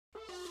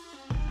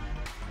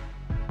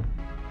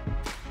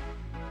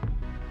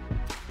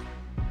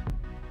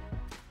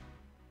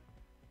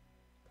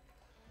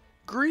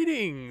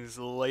Greetings,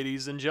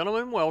 ladies and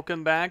gentlemen.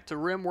 Welcome back to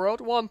Rimworld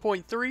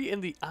 1.3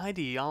 in the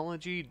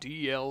Ideology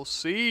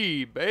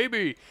DLC,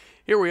 baby.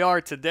 Here we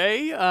are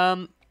today.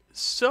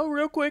 So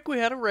real quick, we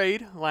had a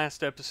raid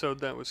last episode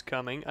that was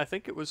coming. I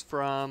think it was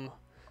from...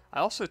 I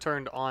also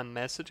turned on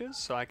messages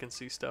so I can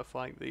see stuff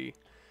like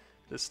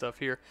this stuff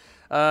here.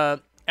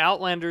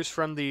 Outlanders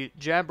from the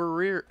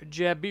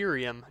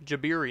Jabirium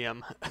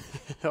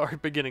are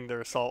beginning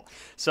their assault.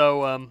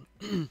 So,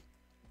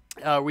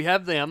 we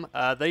have them.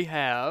 They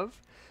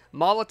have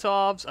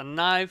Molotovs, a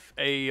knife,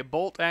 a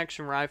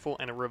bolt-action rifle,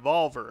 and a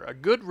revolver. A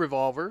good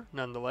revolver,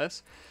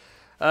 nonetheless.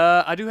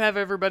 I do have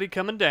everybody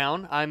coming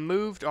down. I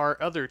moved our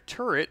other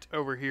turret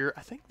over here.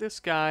 I think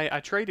this guy, I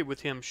traded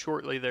with him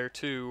shortly there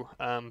too.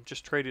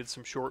 Just traded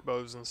some short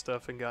bows and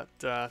stuff and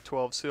got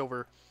 12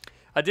 silver.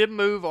 I did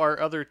move our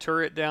other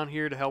turret down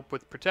here to help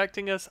with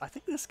protecting us. I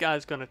think this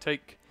guy's going to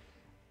take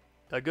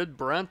a good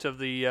brunt of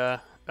the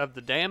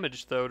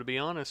damage, though, to be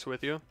honest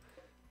with you.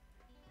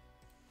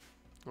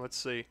 Let's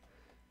see.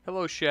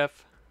 Hello,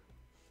 Chef.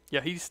 Yeah,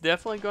 he's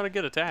definitely going to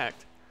get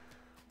attacked.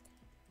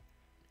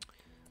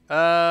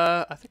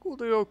 I think we'll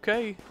do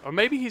okay. Or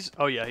maybe he's...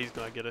 Oh, yeah, he's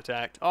going to get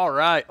attacked. All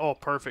right. Oh,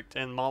 perfect.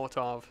 And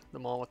Molotov, the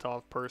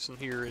Molotov person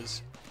here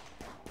is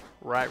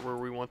right where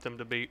we want them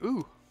to be.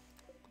 Ooh.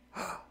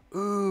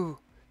 Ooh.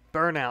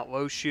 Burnout,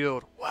 low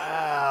shield.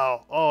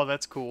 Wow. Oh,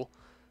 that's cool.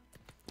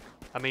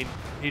 I mean,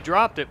 he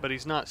dropped it, but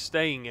he's not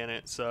staying in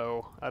it,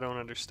 so I don't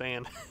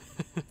understand.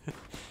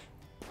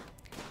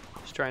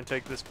 Try and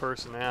take this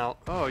person out.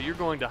 Oh, you're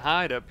going to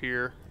hide up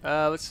here.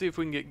 Let's see if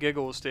we can get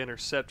Giggles to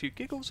intercept you.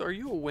 Giggles, are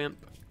you a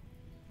wimp?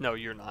 No,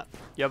 you're not.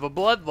 You have a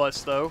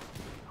bloodlust, though.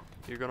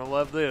 You're going to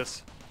love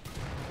this.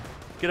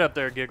 Get up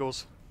there,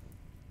 Giggles.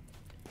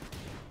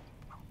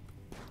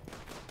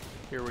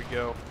 Here we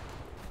go.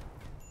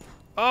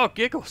 Oh,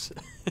 Giggles.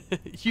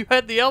 You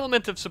had the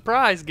element of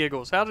surprise,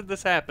 Giggles. How did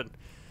this happen?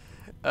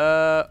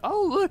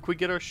 Oh, look, we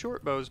get our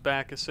short bows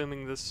back,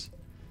 assuming this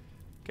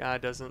guy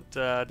doesn't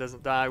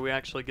die. We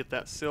actually get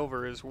that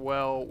silver as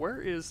well. Where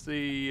is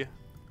the...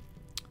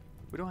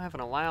 We don't have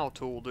an allow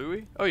tool, do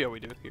we? Oh, yeah, we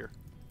do. Here.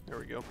 There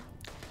we go.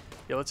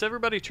 Yeah, let's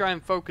everybody try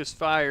and focus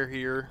fire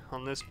here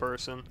on this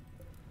person.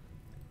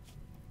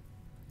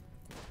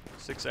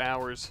 6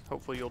 hours.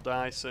 Hopefully you'll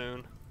die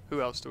soon.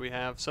 Who else do we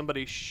have?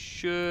 Somebody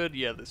should...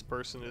 Yeah, this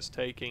person is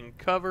taking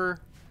cover.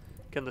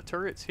 Can the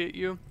turrets hit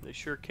you? They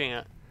sure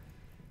can't.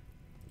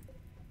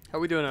 How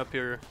we doing up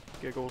here,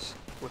 Giggles,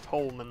 with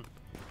Holman?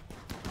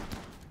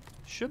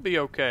 Should be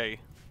okay.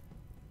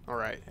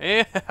 Alright.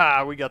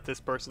 Yeah, we got this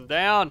person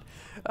down.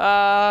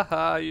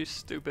 You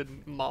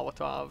stupid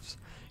Molotovs.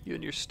 You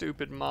and your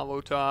stupid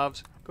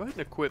Molotovs. Go ahead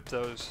and equip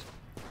those.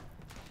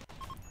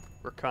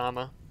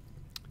 Rakama.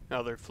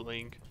 Oh, they're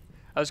fleeing.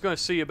 I was going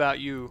to see about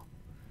you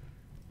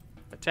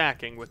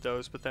attacking with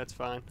those, but that's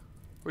fine.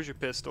 Where's your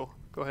pistol?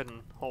 Go ahead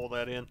and hold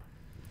that in.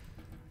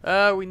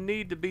 We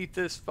need to beat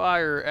this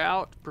fire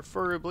out,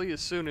 preferably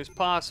as soon as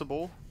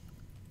possible.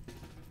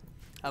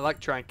 I like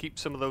to try and keep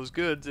some of those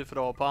goods, if at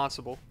all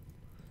possible.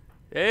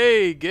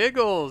 Hey,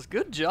 Giggles!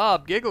 Good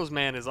job! Giggles,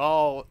 man, is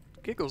all...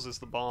 Giggles is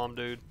the bomb,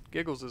 dude.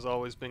 Giggles has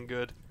always been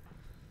good.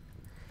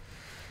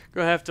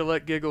 Gonna have to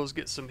let Giggles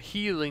get some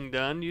healing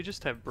done. You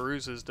just have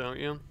bruises, don't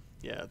you?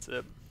 Yeah, that's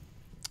it.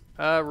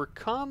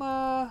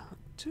 Rakama...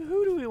 To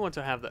who do we want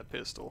to have that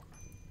pistol?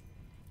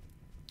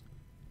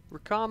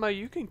 Rakama,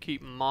 you can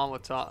keep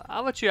Molotov.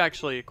 I'll let you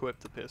actually equip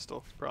the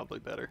pistol. It's probably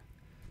better.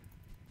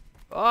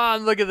 Oh,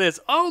 and look at this.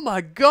 Oh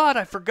my god,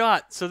 I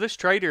forgot. So this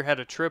trader had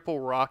a triple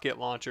rocket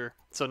launcher.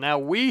 So now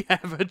we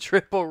have a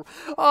triple...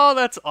 Oh,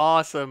 that's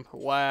awesome.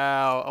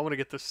 Wow. I want to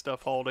get this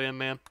stuff hauled in,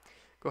 man.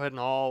 Go ahead and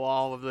haul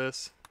all of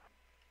this.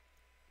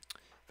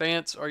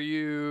 Vance, are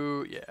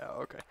you... Yeah,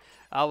 okay.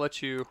 I'll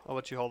let you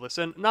haul this.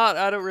 And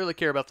I don't really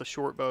care about the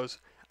short bows.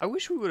 I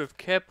wish we would have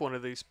kept one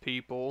of these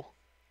people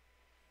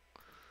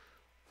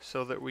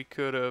so that we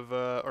could have...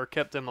 or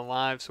kept them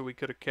alive so we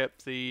could have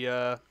kept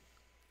the...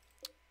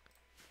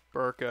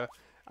 Burka.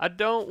 I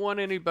don't want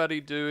anybody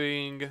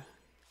doing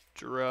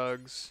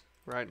drugs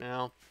right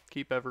now.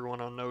 Keep everyone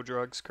on no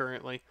drugs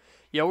currently.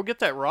 Yeah, we'll get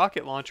that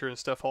rocket launcher and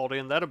stuff hauled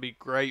in. That'll be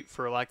great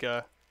for like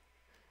a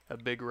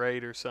big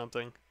raid or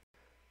something.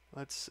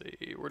 Let's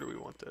see. Where do we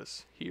want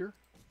this? Here,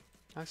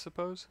 I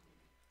suppose.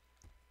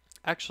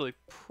 Actually,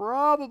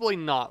 probably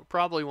not.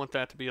 Probably want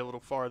that to be a little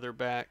farther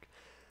back.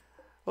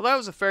 Well, that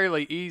was a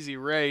fairly easy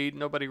raid.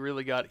 Nobody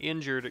really got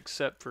injured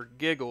except for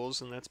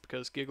Giggles, and that's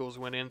because Giggles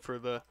went in for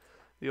the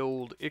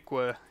old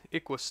Iqua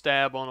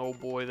stab on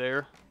old boy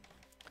there.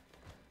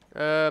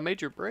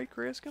 Major break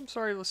risk? I'm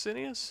sorry,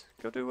 Licinius.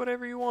 Go do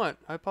whatever you want.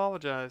 I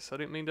apologize. I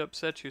didn't mean to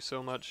upset you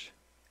so much.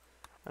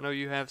 I know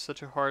you have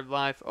such a hard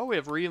life. Oh, we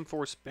have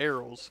reinforced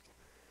barrels.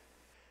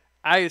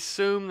 I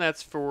assume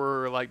that's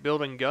for, like,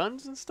 building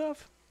guns and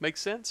stuff?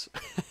 Makes sense.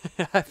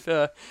 I've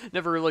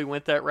never really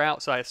went that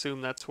route, so I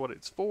assume that's what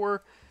it's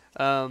for.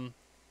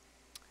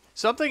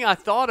 Something I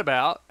thought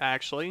about,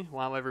 actually,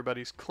 while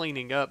everybody's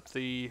cleaning up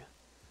the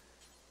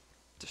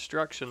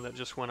destruction that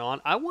just went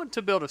on. I want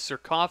to build a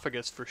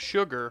sarcophagus for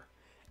sugar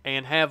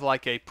and have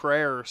like a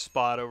prayer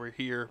spot over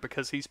here,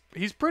 because he's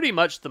pretty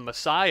much the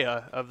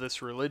Messiah of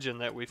this religion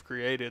that we've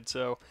created.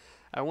 So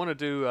I want to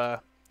do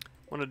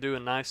a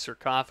nice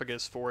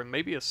sarcophagus for him,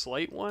 maybe a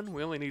slate one.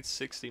 We only need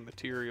 60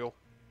 material.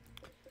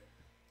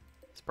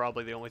 It's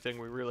probably the only thing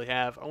we really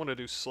have. I want to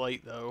do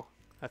slate though.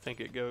 I think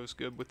it goes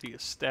good with the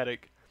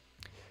aesthetic.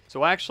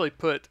 So I actually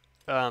put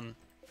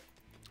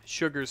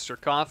Sugar's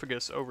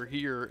sarcophagus over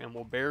here, and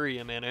we'll bury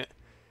him in it.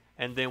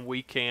 And then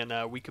we can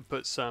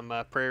put some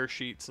prayer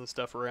sheets and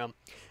stuff around.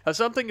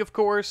 Something, of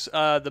course,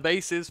 the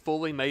base is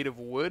fully made of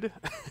wood,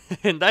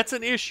 and that's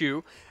an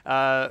issue.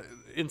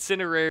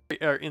 Incinerate.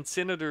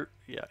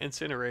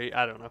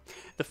 I don't know.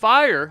 The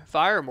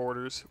fire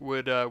mortars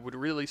would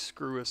really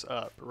screw us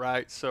up,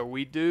 right? So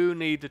we do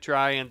need to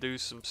try and do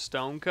some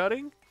stone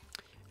cutting,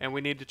 and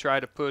we need to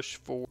try to push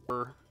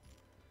for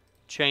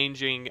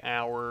changing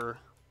our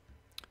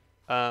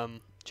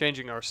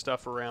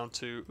stuff around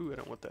to. Ooh, I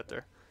don't want that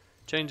there.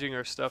 Changing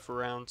our stuff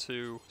around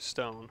to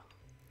stone,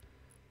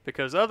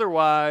 because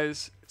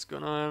otherwise it's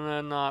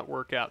gonna not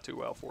work out too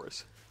well for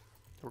us.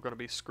 We're gonna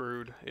be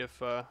screwed if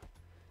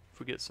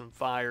we get some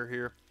fire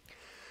here.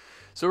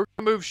 So we're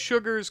gonna move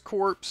Sugar's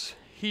corpse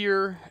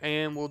here,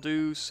 and we'll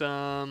do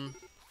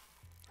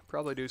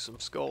probably do some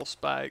skull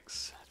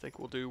spikes. I think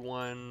we'll do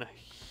one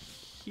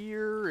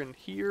here and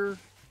here.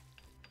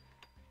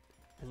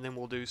 And then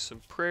we'll do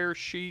some prayer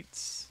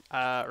sheets,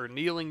 or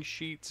kneeling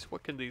sheets.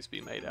 What can these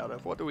be made out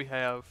of? What do we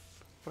have?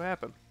 What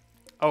happened?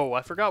 Oh,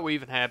 I forgot we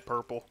even had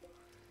Purple.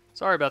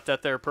 Sorry about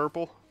that there,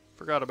 Purple.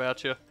 Forgot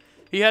about you.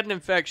 He had an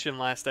infection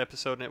last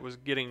episode, and it was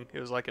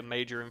like a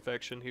major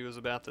infection. He was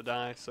about to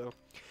die, so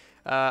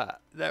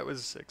that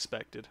was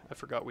expected. I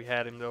forgot we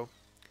had him, though.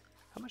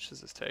 How much does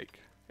this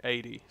take?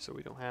 80, so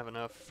we don't have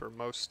enough for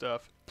most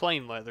stuff.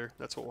 Plain leather,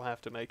 that's what we'll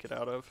have to make it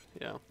out of,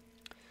 yeah.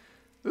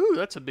 Ooh,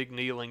 that's a big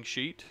kneeling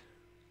sheet.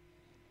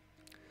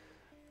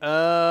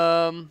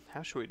 How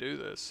should we do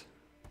this?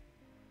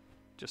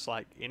 Just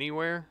like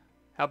anywhere?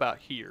 How about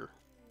here?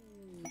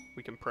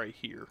 We can pray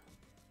here.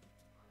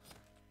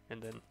 And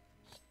then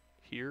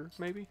here,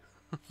 maybe?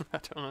 I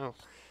don't know.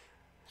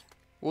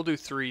 We'll do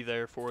 3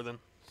 there for them.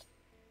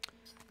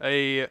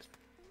 A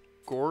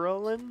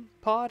Gorolin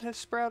pod has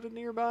sprouted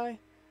nearby.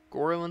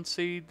 Gorolin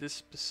seed,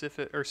 this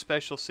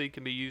special seed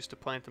can be used to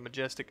plant the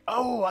majestic.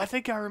 Oh, I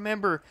think I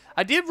remember.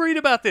 I did read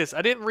about this.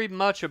 I didn't read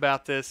much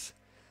about this.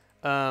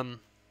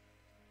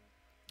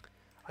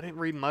 I didn't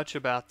read much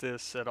about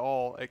this at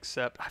all,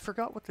 except I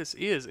forgot what this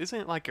is.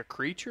 Isn't it like a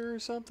creature or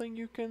something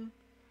you can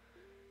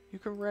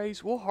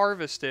raise? We'll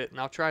harvest it, and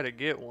I'll try to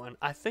get one.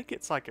 I think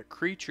it's like a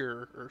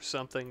creature or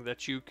something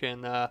that you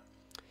can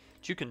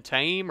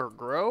tame or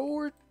grow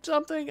or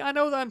something. I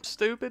know that I'm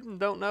stupid and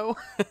don't know,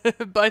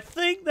 but I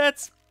think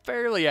that's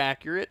fairly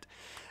accurate.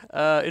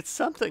 It's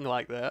something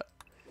like that.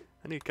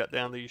 I need to cut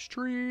down these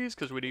trees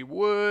because we need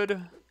wood.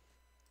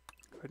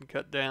 Go ahead and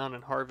cut down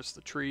and harvest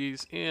the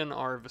trees in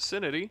our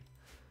vicinity.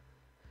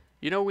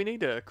 You know, we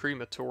need a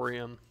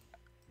crematorium.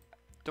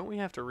 Don't we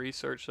have to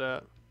research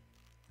that?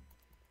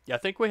 Yeah, I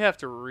think we have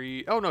to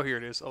oh, no, here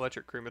it is.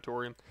 Electric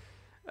crematorium.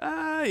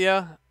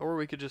 Yeah. Or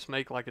we could just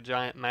make like a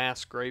giant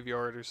mass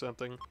graveyard or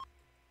something.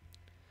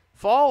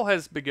 Fall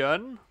has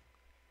begun.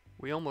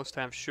 We almost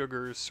have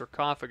Sugar's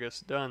sarcophagus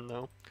done,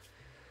 though.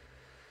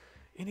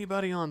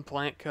 Anybody on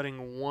plant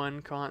cutting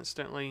 1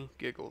 constantly?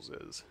 Giggles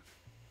is.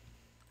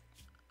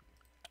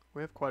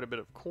 We have quite a bit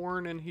of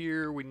corn in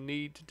here. We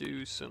need to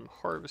do some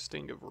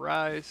harvesting of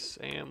rice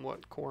and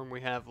what corn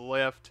we have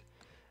left.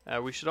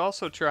 We should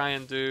also try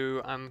and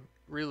do, I'm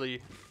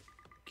really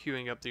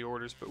queuing up the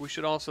orders, but we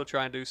should also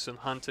try and do some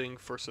hunting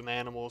for some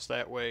animals.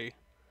 That way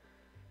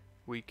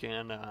we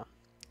can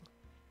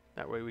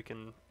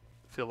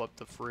fill up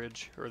the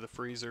fridge or the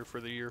freezer for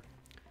the year.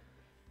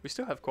 We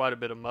still have quite a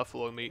bit of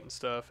buffalo meat and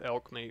stuff,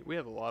 elk meat. We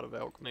have a lot of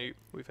elk meat.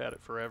 We've had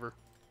it forever.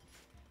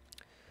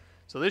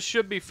 So this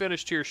should be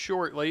finished here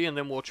shortly, and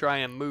then we'll try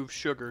and move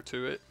Sugar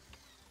to it.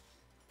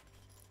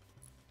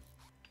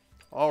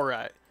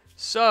 Alright,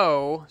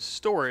 so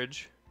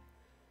storage.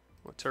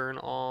 We'll turn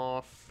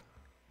off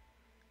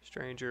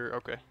stranger.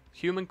 Okay,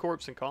 human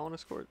corpse and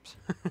colonist corpse.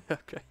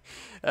 Okay,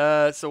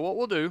 so what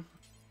we'll do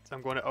is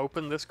I'm going to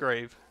open this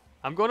grave.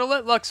 I'm going to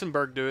let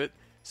Luxembourg do it.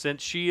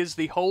 Since she is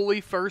the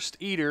holy first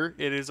eater,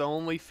 it is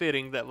only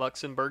fitting that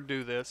Luxembourg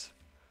do this.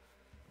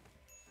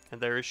 And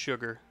there is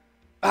Sugar.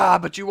 Ah,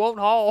 but you won't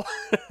haul.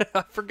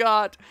 I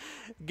forgot.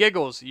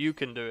 Giggles, you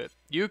can do it.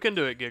 You can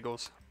do it,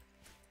 Giggles.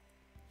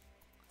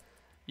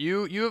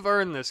 You have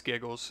earned this,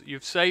 Giggles.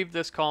 You've saved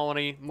this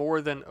colony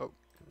more than... Oh,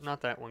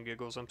 not that one,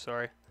 Giggles. I'm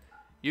sorry.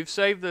 You've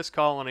saved this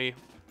colony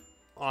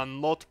on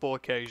multiple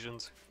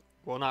occasions.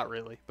 Well, not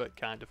really, but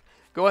kind of.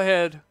 Go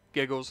ahead,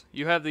 Giggles.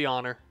 You have the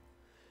honor.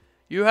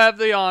 You have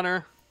the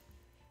honor.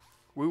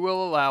 We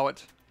will allow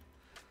it.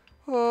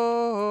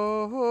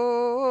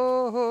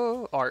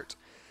 Art.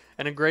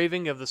 An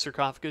engraving of the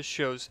sarcophagus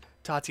shows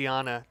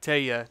Tatiana,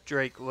 Taya,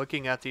 Drake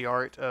looking at the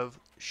art of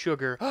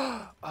Sugar,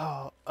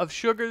 of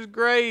Sugar's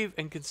grave,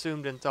 and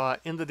consumed in thought.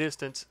 In the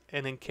distance,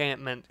 an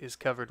encampment is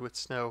covered with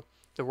snow.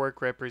 The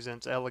work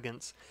represents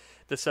elegance.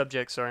 The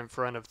subjects are in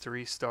front of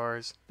 3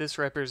 stars. This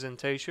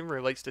representation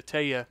relates to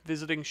Taya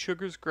visiting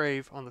Sugar's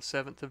grave on the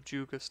 7th of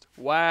August.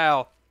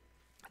 Wow.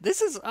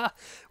 This is,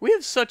 we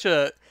have such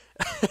a,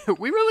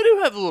 we really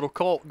do have a little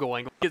cult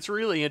going. It's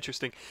really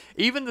interesting.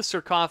 Even the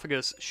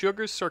sarcophagus,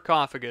 Sugar's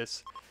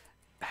sarcophagus,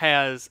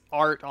 has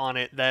art on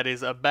it that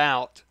is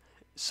about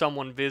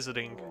someone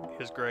visiting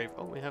his grave.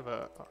 Oh, we have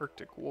a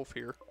Arctic wolf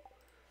here.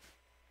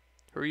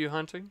 Who are you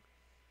hunting?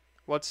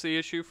 What's the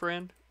issue,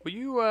 friend? Will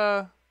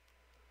you,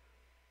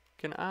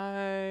 can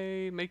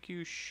I make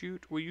you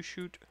shoot? Will you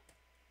shoot?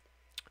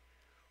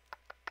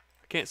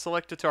 I can't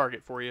select a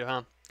target for you,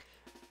 huh?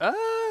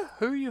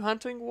 Who are you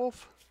hunting,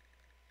 wolf?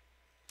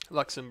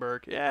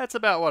 Luxembourg. Yeah, that's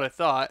about what I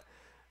thought.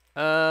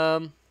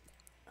 I'm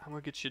gonna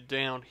get you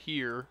down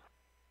here.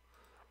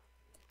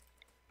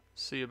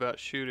 See about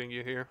shooting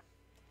you here.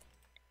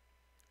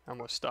 I'm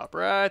gonna stop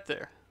right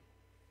there.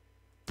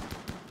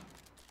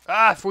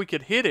 Ah, if we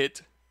could hit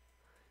it.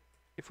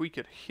 If we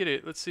could hit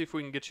it. Let's see if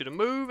we can get you to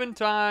move in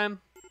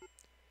time.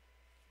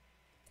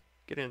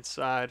 Get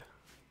inside.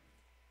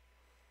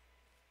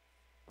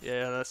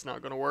 Yeah, that's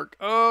not gonna work.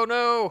 Oh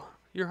no!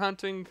 You're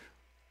hunting.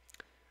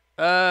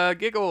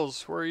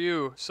 Giggles, where are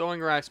you?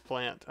 Sowing rice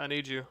plant. I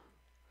need you.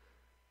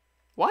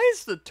 Why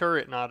is the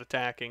turret not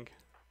attacking?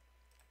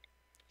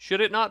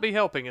 Should it not be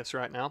helping us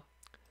right now?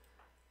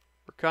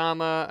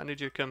 Rakama, I need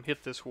you to come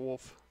hit this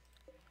wolf.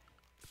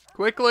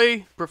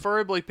 Quickly,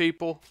 preferably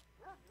people.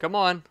 Come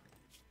on.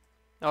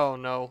 Oh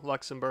no,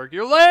 Luxembourg.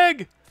 Your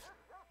leg!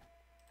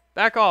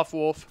 Back off,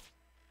 wolf.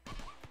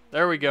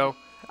 There we go.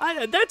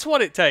 That's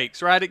what it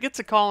takes, right? It gets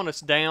a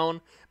colonist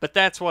down, but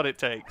that's what it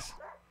takes.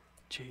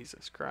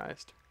 Jesus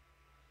Christ.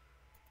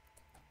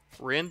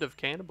 Rend of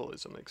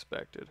cannibalism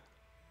expected.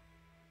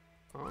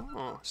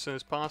 Oh, as soon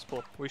as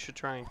possible. We should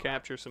try and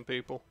capture some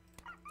people.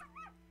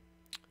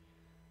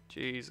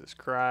 Jesus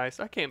Christ.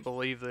 I can't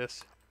believe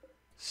this.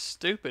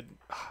 Stupid.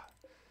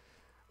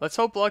 Let's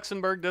hope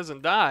Luxembourg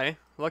doesn't die.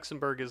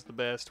 Luxembourg is the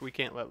best. We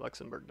can't let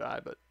Luxembourg die,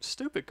 but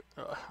stupid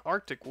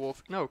Arctic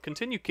wolf. No,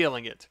 continue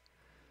killing it.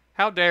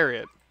 How dare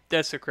it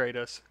desecrate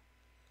us.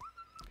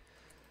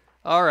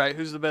 Alright,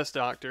 who's the best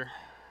doctor?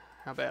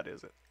 How bad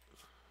is it?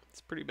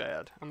 It's pretty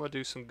bad. I'm going to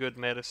do some good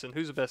medicine.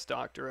 Who's the best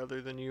doctor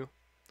other than you?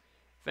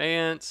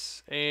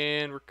 Vance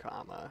and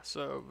Rakama.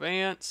 So,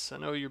 Vance, I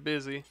know you're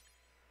busy.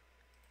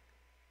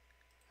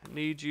 I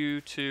need you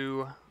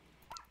to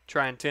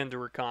try and tend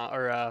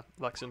to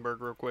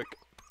Luxembourg real quick.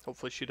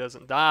 Hopefully she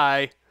doesn't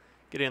die.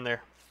 Get in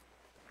there.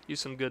 Use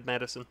some good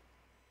medicine.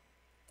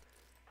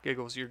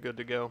 Giggles, you're good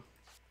to go.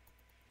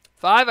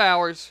 5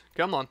 hours.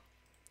 Come on.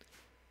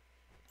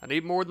 I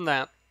need more than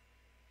that.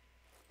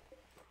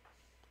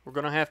 We're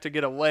going to have to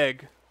get a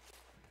leg.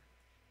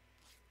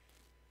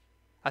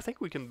 I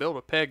think we can build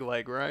a peg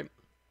leg, right?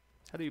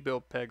 How do you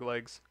build peg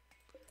legs?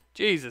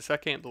 Jesus, I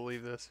can't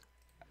believe this.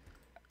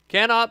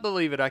 Cannot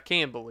believe it. I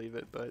can believe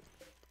it, but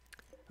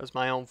that was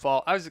my own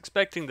fault. I was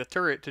expecting the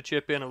turret to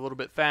chip in a little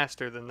bit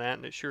faster than that,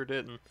 and it sure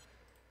didn't.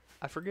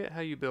 I forget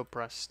how you build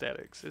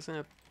prosthetics. Isn't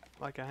it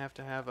like I have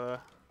to have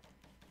a...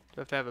 Do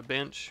I have to have a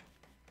bench?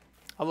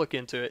 I'll look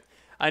into it.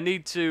 I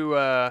need to...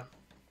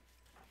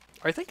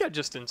 I think I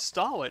just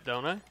install it,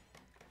 don't I?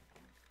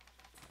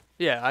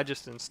 Yeah, I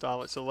just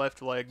install it. So left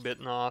leg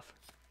bitten off.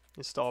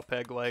 Install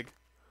peg leg.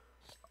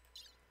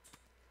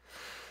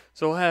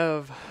 So we'll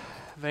have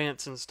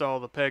Vance install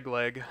the peg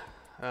leg.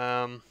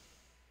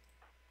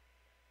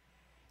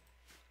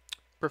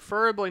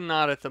 Preferably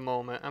not at the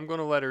moment. I'm going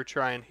to let her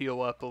try and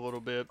heal up a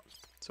little bit.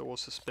 So we'll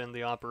suspend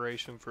the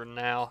operation for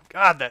now.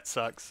 God, that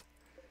sucks.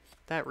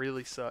 That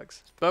really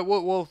sucks. But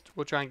we'll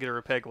try and get her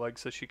a peg leg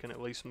so she can at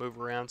least move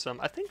around some.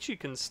 I think she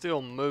can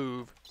still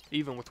move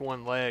even with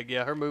one leg.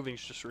 Yeah, her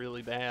moving's just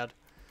really bad.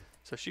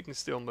 So she can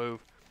still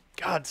move.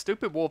 God,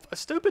 stupid wolf. A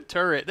stupid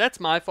turret. That's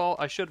my fault.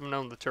 I should have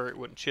known the turret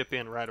wouldn't chip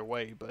in right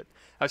away. But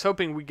I was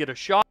hoping we'd get a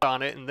shot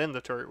on it and then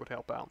the turret would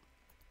help out.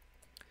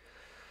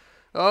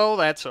 Oh,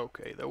 that's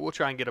okay though. We'll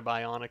try and get a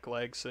bionic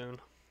leg soon.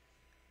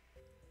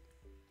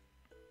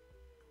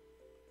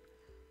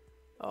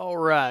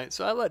 Alright,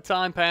 so I let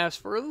time pass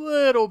for a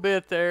little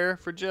bit there,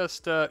 for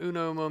just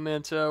uno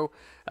momento.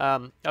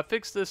 I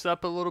fixed this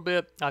up a little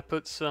bit. I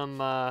put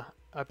some, I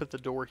put the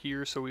door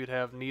here so we'd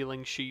have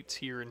kneeling sheets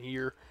here and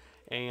here.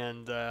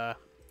 And I'm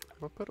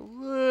going to put a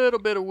little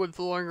bit of wood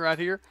flooring right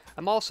here.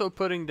 I'm also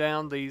putting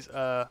down these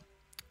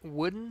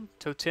wooden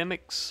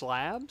totemic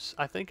slabs.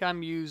 I think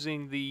I'm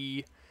using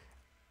the,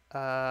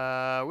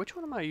 which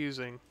one am I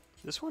using?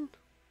 This one?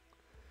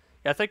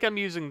 Yeah, I think I'm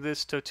using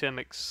this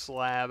totemic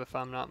slab, if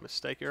I'm not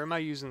mistaken. Or am I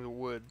using the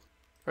wood?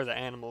 Or the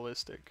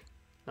animalistic?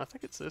 No, I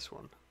think it's this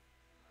one.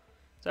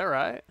 Is that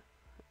right?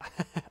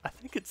 I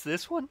think it's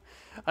this one.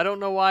 I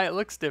don't know why it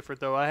looks different,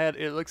 though.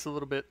 It looks a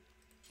little bit...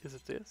 Is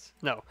it this?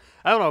 No.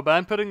 I don't know, but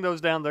I'm putting those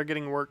down. They're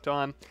getting worked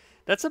on.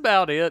 That's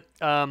about it.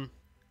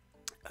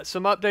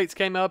 Some updates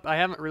came up. I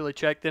haven't really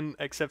checked them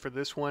except for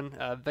this one.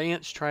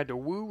 Vance tried to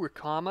woo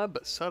Rakama,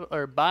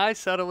 but by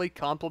subtly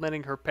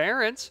complimenting her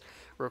parents.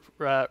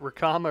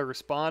 Rakama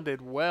responded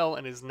well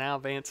and is now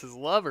Vance's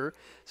lover.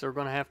 So we're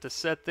going to have to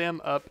set them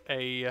up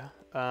a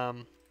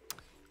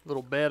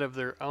little bed of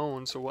their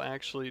own, so we'll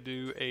actually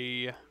do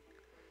a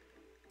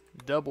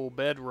double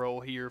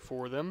bedroll here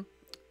for them.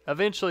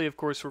 Eventually, of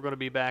course, we're going to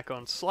be back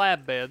on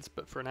slab beds,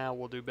 but for now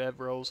we'll do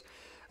bedrolls.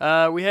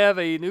 We have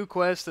a new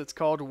quest that's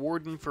called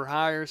Warden for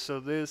Hire, so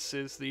this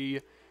is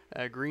the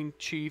Green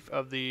Chief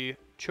of the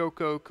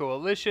Choco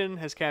Coalition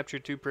has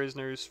captured 2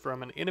 prisoners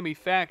from an enemy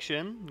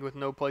faction with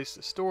no place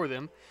to store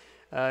them.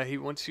 He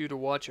wants you to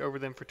watch over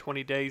them for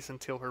 20 days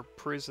until her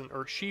prison,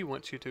 or she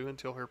wants you to,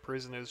 until her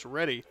prison is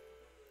ready.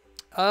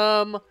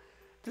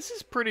 This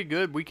is pretty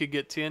good. We could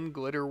get 10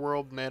 Glitter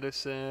World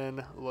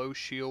Medicine, low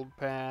shield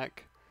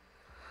pack.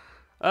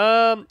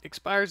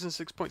 Expires in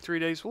 6.3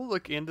 days. We'll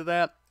look into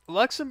that.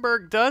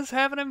 Luxembourg does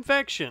have an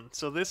infection,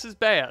 so this is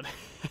bad.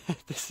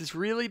 This is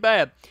really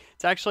bad.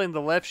 It's actually in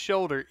the left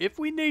shoulder. If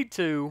we need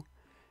to,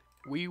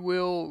 we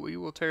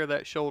will tear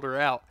that shoulder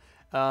out.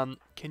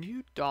 Can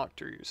you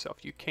doctor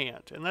yourself? You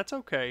can't, and that's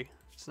okay.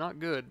 It's not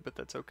good, but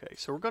that's okay.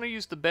 So we're going to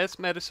use the best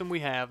medicine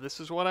we have. This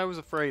is what I was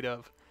afraid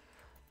of.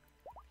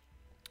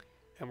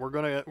 And we're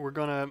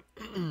gonna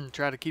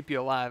try to keep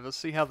you alive. Let's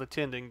see how the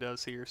tending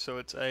does here. So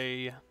it's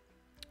a,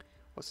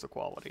 what's the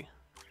quality?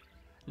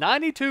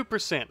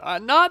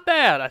 92%. Not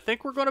bad. I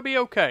think we're gonna be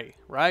okay,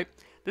 right?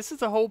 This is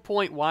the whole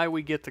point why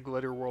we get the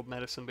Glitter World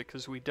Medicine,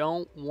 because we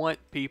don't want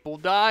people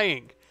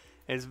dying.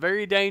 It's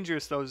very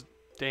dangerous, those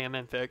damn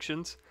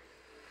infections.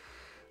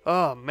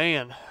 Oh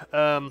man.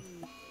 What?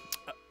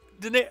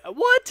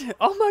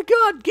 Oh my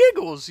God,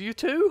 Giggles, you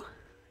too?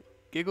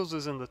 Giggles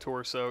is in the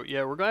torso.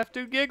 Yeah, we're going to have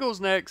to do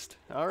Giggles next.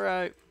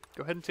 Alright.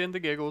 Go ahead and tend to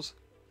Giggles.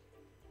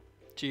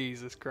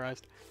 Jesus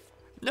Christ.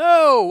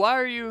 No! Why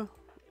are you...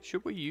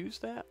 Should we use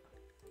that?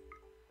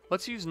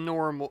 Let's use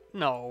normal...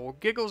 No.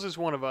 Giggles is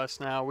one of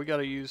us now. We got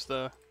to use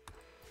the...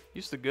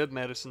 Use the good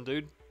medicine,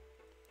 dude.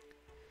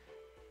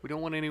 We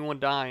don't want anyone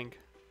dying.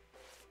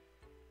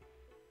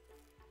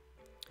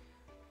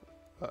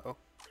 Uh-oh.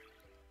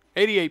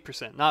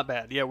 88%, not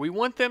bad. Yeah, we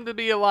want them to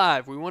be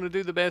alive. We want to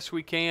do the best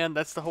we can.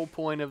 That's the whole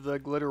point of the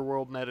Glitter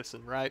World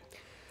Medicine, right?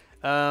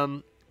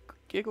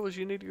 Giggles,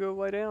 you need to go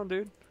lay down,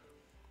 dude.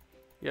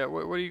 Yeah,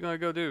 what are you going to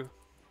go do?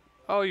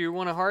 Oh, you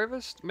want to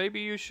harvest? Maybe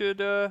you should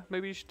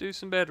do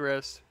some bed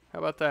rest. How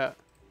about that?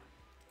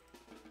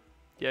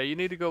 Yeah, you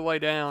need to go lay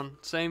down.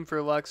 Same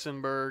for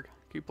Luxembourg.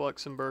 Keep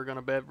Luxembourg on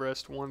a bed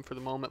rest 1 for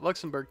the moment.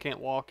 Luxembourg can't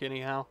walk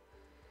anyhow.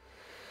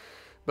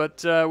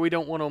 But we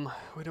don't want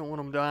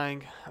them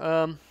dying.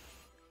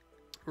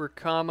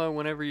 Rakama,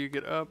 whenever you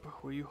get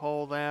up, will you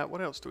haul that?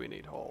 What else do we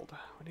need hauled?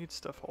 We need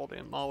stuff hauled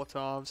in.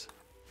 Molotovs.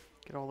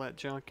 Get all that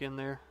junk in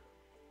there.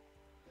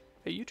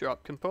 Hey, you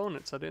dropped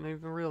components. I didn't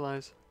even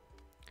realize.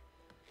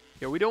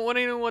 Yeah, we don't want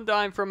anyone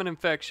dying from an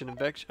infection.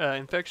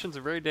 Infections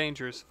are very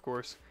dangerous, of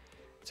course.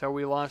 It's how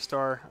we lost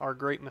our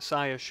great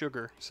Messiah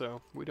Sugar.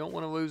 So we don't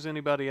want to lose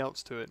anybody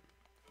else to it.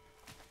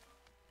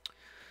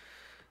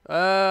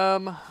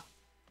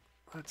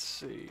 Let's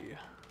see.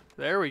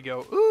 There we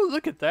go. Ooh,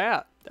 look at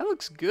that. That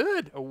looks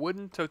good. A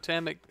wooden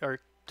totemic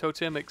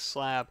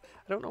slab.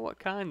 I don't know what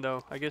kind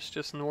though. I guess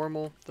just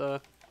normal.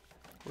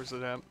 Where's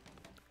it at?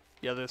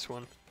 Yeah, this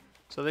one.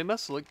 So they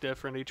must look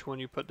different, each one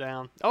you put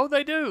down. Oh,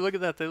 they do. Look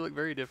at that. They look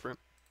very different.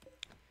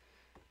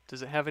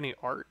 Does it have any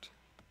art?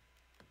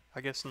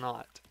 I guess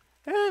not.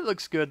 It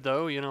looks good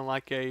though. You know,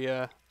 like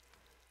a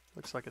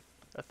looks like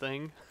a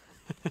thing.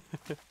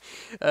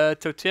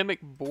 Totemic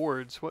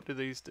boards. What do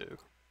these do?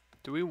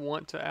 Do we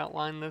want to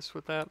outline this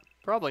with that?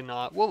 Probably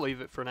not. We'll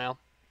leave it for now.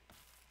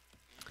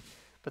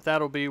 But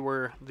that'll be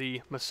where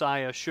the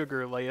Messiah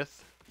Sugar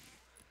layeth.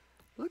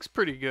 Looks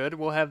pretty good.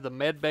 We'll have the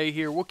med bay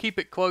here. We'll keep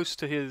it close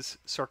to his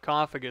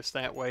sarcophagus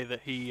that way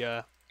that he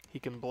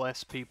can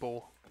bless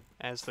people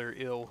as they're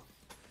ill.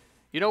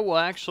 You know,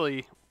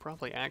 we'll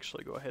probably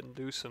go ahead and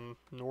do some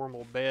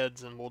normal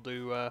beds, and we'll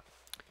do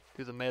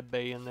the med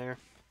bay in there.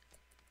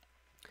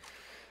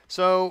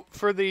 So,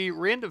 for the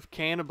Rend of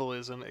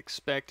Cannibalism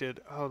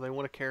expected, oh, they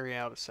want to carry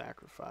out a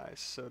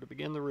sacrifice. So, to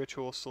begin the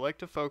ritual,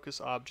 select a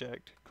focus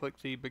object, click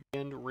the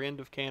Begin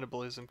Rend of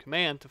Cannibalism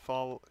command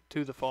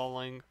to the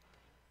following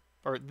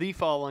or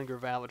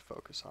valid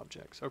focus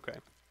objects. Okay.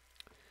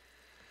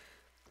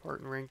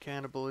 Part and Rend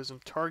Cannibalism,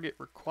 target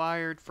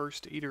required,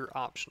 first eater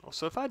optional.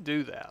 So, if I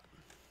do that,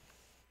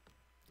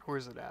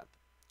 where's it at?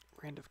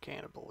 Rend of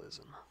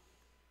Cannibalism.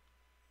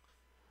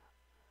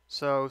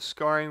 So,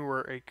 scarring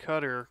where a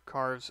cutter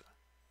carves...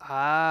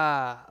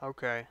 Ah,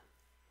 okay.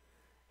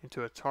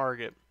 Into a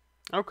target.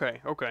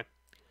 Okay.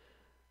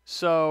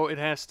 So, it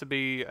has to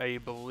be a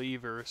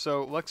believer.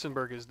 So,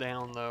 Luxembourg is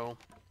down, though.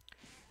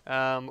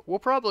 We'll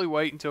probably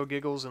wait until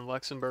Giggles and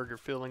Luxembourg are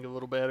feeling a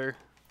little better.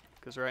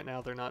 Because right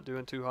now they're not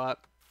doing too hot.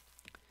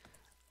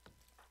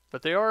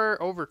 But they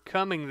are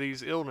overcoming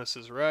these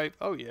illnesses, right?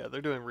 Oh, yeah, they're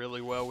doing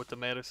really well with the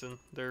medicine.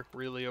 They're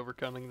really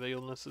overcoming the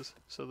illnesses.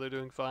 So, they're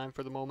doing fine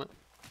for the moment.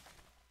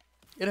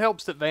 It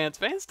helps that Vance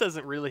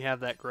doesn't really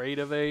have that great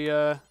of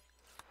a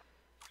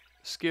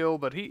skill,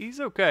 but he's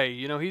okay.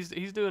 You know,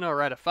 he's doing all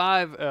right. A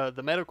 5,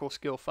 the medical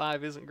skill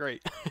 5 isn't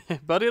great,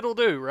 but it'll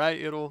do, right?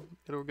 It'll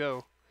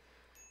do.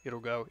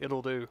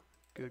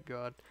 Good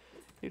God.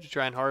 Need to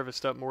try and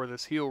harvest up more of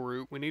this heal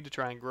root. We need to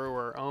try and grow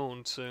our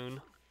own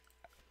soon.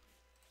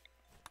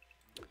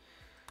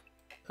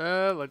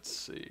 Let's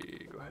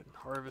see. Go ahead and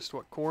harvest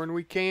what corn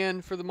we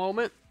can for the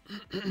moment.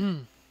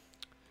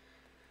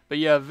 But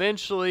yeah,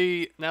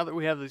 eventually, now that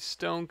we have the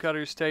stone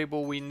cutters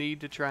table, we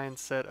need to try and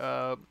set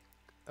up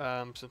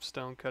some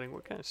stone cutting.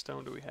 What kind of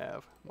stone do we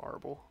have?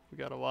 Marble. We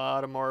got a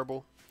lot of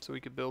marble, so we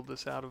could build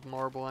this out of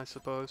marble, I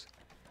suppose.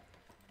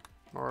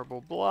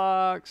 Marble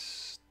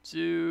blocks.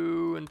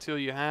 Do until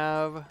you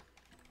have.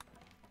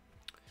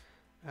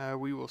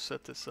 We will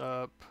set this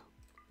up.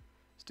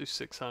 Let's do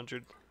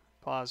 600.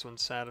 Pause when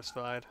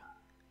satisfied.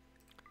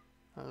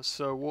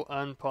 So we'll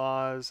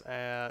unpause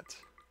at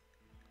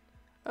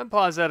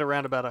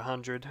around about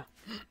 100.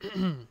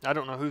 I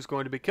don't know who's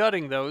going to be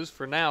cutting those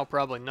for now.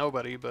 Probably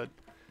nobody, but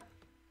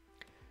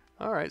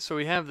alright, so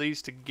we have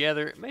these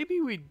together.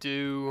 Maybe we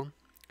do.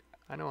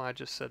 I know I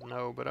just said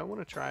no, but I want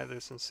to try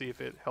this and see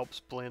if it helps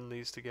blend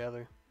these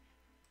together.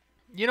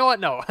 You know what?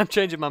 No, I'm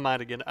changing my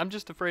mind again. I'm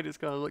just afraid it's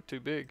going to look too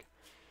big.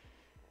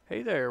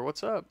 Hey there,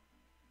 what's up?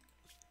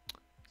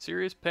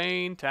 Serious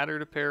pain,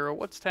 tattered apparel.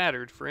 What's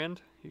tattered, friend?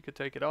 You could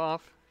take it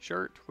off.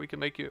 Shirt, we can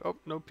make you... Oh,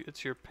 nope,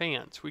 it's your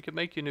pants. We could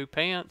make you new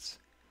pants.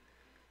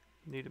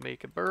 You need to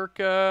make a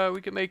burqa. We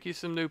could make you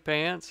some new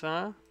pants,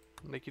 huh?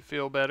 Make you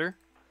feel better.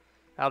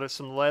 Out of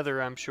some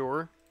leather, I'm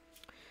sure.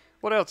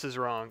 What else is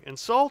wrong?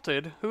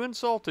 Insulted? Who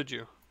insulted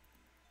you?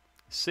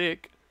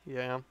 Sick?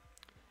 Yeah.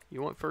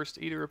 You want first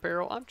eater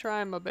apparel? I'm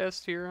trying my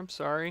best here, I'm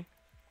sorry.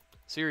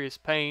 Serious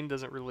pain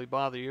doesn't really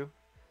bother you.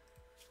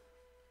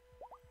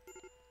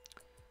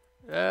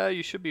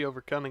 You should be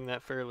overcoming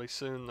that fairly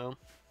soon, though.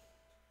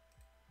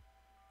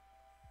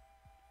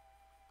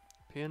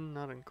 Pin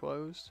not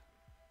enclosed.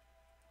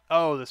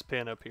 Oh, this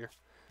pin up here.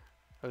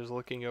 I was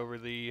looking over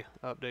the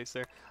updates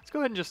there. Let's go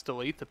ahead and just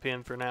delete the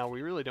pin for now.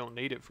 We really don't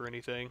need it for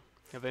anything.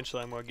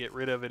 Eventually, I'm going to get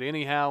rid of it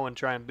anyhow and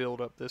try and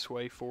build up this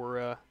way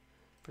for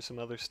some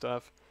other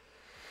stuff.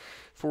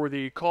 For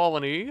the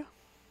colony,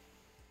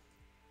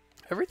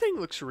 everything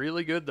looks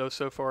really good though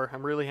so far.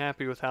 I'm really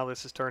happy with how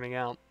this is turning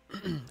out.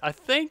 I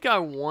think I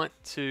want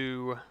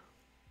to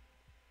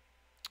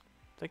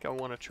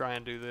try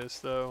and do this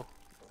though.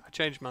 I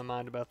changed my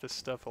mind about this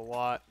stuff a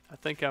lot. I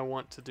think I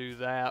want to do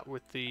that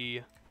with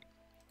the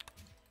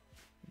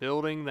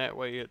building. That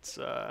way it's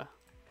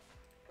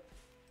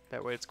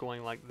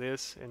going like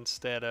this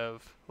instead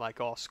of like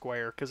all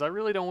square, because I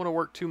really don't want to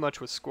work too much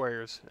with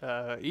squares.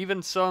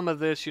 Even some of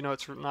this, you know,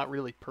 it's not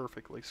really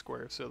perfectly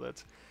square, so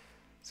it's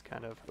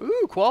kind of...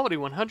 Ooh, quality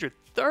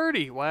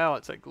 130! Wow,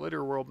 it's that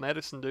Glitter World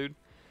medicine, dude.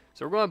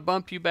 So we're going to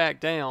bump you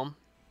back down,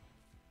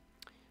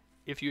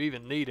 if you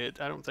even need it.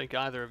 I don't think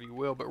either of you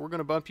will, but we're going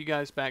to bump you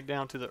guys back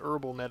down to the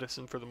herbal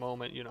medicine for the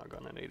moment. You're not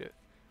going to need it.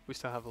 We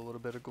still have a little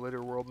bit of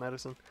Glitter World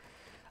medicine.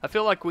 I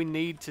feel like we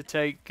need to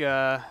take...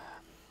 that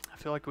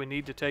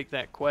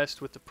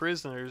quest with the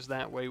prisoners.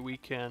 That way we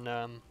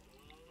can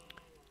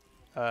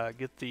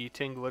get the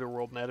 10 Glitter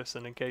World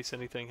medicine in case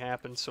anything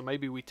happens. So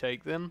maybe we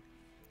take them.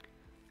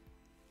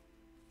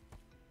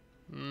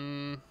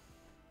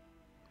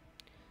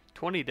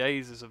 20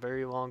 days is a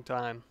very long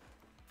time.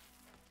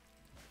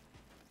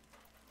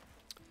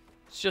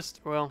 It's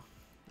just, well,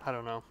 I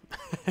don't know.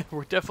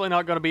 We're definitely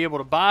not going to be able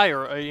to buy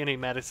any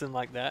medicine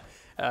like that.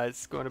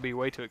 It's going to be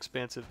way too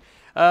expensive.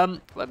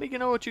 Let me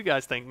know what you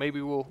guys think.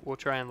 Maybe we'll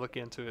try and look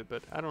into it,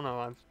 but I don't know.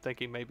 I'm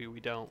thinking maybe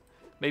we don't.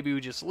 Maybe we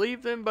just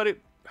leave them, but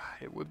it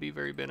would be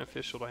very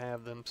beneficial to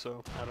have them,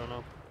 so I don't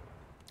know.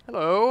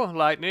 Hello,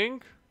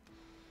 Lightning.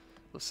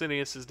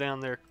 Licinius is down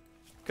there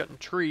cutting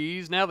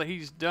trees. Now that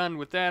he's done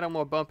with that, I'm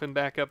going to bump him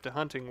back up to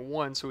hunting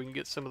 1 so we can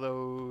get some of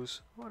those...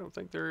 Oh, I don't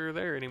think they're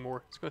there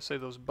anymore. I was going to say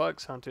those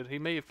bucks hunted. He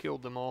may have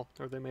killed them all,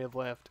 or they may have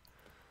left.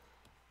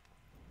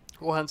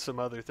 We'll hunt some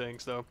other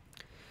things, though.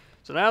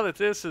 So now that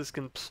this is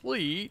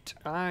complete,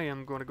 I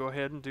am going to go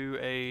ahead and do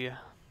a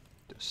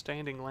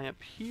standing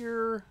lamp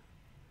here.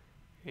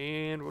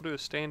 And we'll do a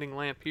standing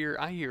lamp here.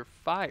 I hear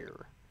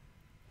fire.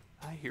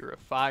 I hear a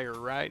fire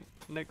right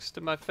next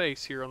to my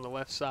face here on the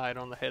left side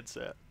on the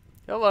headset.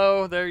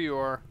 Hello, there you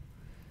are.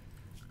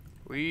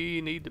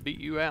 We need to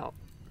beat you out.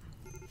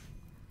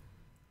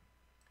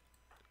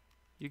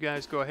 You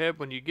guys go ahead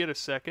when you get a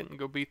second and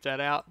go beat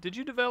that out. Did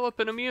you develop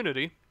an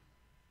immunity?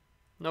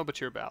 No, but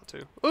you're about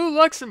to. Ooh,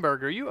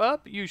 Luxembourg, are you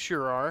up? You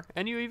sure are.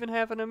 And you even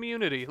have an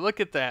immunity. Look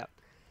at that.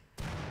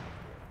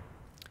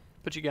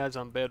 Put you guys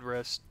on bed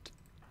rest.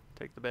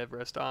 Take the bed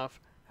rest off.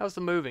 How's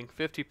the moving?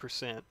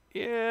 50%.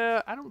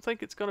 Yeah, I don't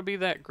think it's going to be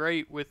that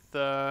great with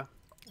a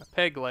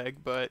peg leg,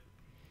 but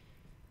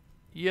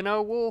you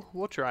know,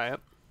 we'll try it.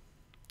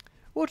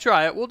 We'll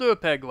try it. We'll do a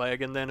peg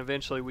leg, and then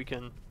eventually we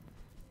can,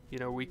 you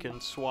know, we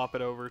can swap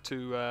it over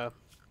to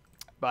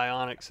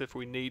bionics if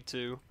we need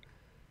to.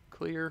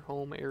 Clear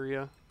home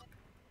area.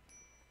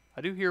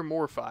 I do hear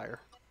more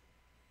fire.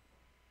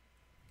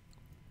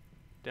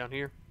 Down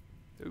here.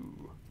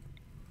 Ooh.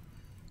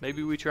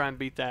 Maybe we try and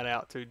beat that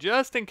out too,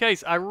 just in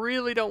case. I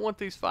really don't want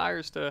these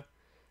fires to...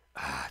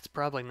 it's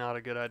probably not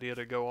a good idea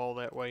to go all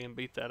that way and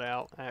beat that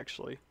out,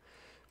 actually.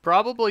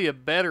 Probably a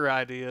better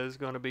idea is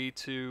going to be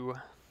to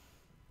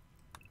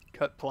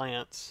cut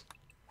plants.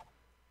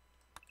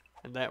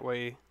 And that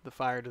way the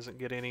fire doesn't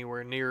get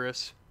anywhere near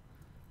us.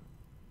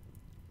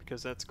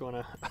 Because that's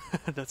gonna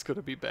that's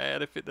gonna be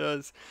bad if it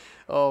does.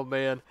 Oh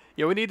man.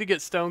 Yeah, we need to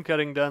get stone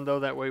cutting done though,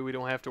 that way we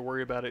don't have to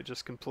worry about it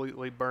just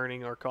completely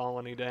burning our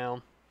colony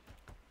down.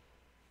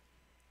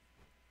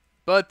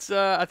 But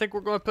I think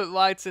we're going to put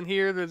lights in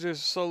here. There's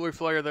just a solar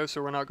flare though,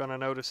 so we're not going to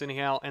notice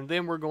anyhow. And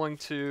then we're going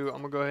to,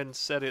 I'm going to go ahead and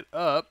set it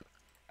up.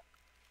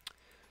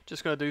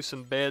 Just going to do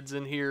some beds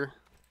in here.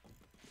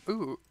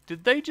 Ooh,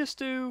 did they just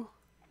do...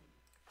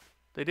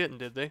 They didn't,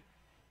 did they?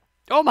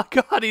 Oh my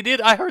god, he did.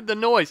 I heard the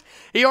noise.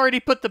 He already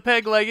put the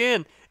peg leg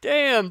in.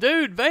 Damn,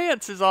 dude,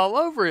 Vance is all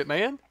over it,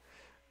 man.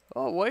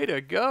 Oh, way to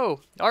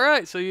go. All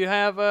right, so you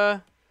have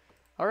a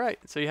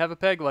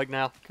peg leg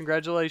now.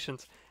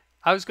 Congratulations.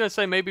 I was going to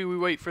say maybe we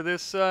wait for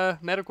this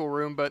medical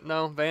room, but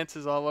no, Vance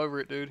is all over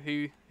it, dude.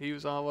 He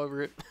was all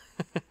over it.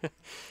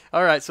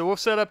 All right, so we'll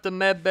set up the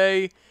med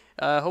bay.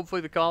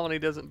 Hopefully the colony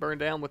doesn't burn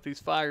down with these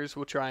fires.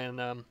 We'll try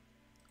and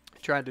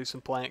do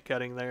some plant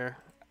cutting there,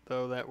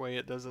 though. That way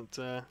it doesn't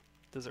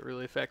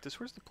really affect us.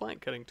 Where's the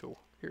plant cutting tool?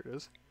 Here it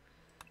is.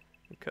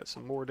 We'll cut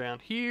some more down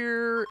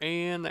here,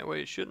 and that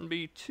way it shouldn't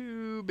be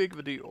too big of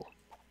a deal.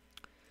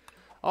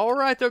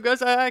 Alright though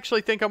guys, I actually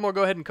think I'm going to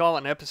go ahead and call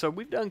it an episode.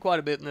 We've done quite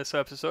a bit in this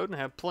episode and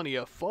have plenty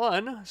of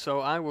fun. So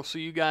I will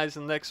see you guys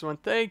in the next one.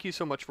 Thank you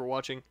so much for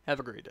watching. Have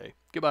a great day.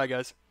 Goodbye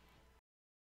guys.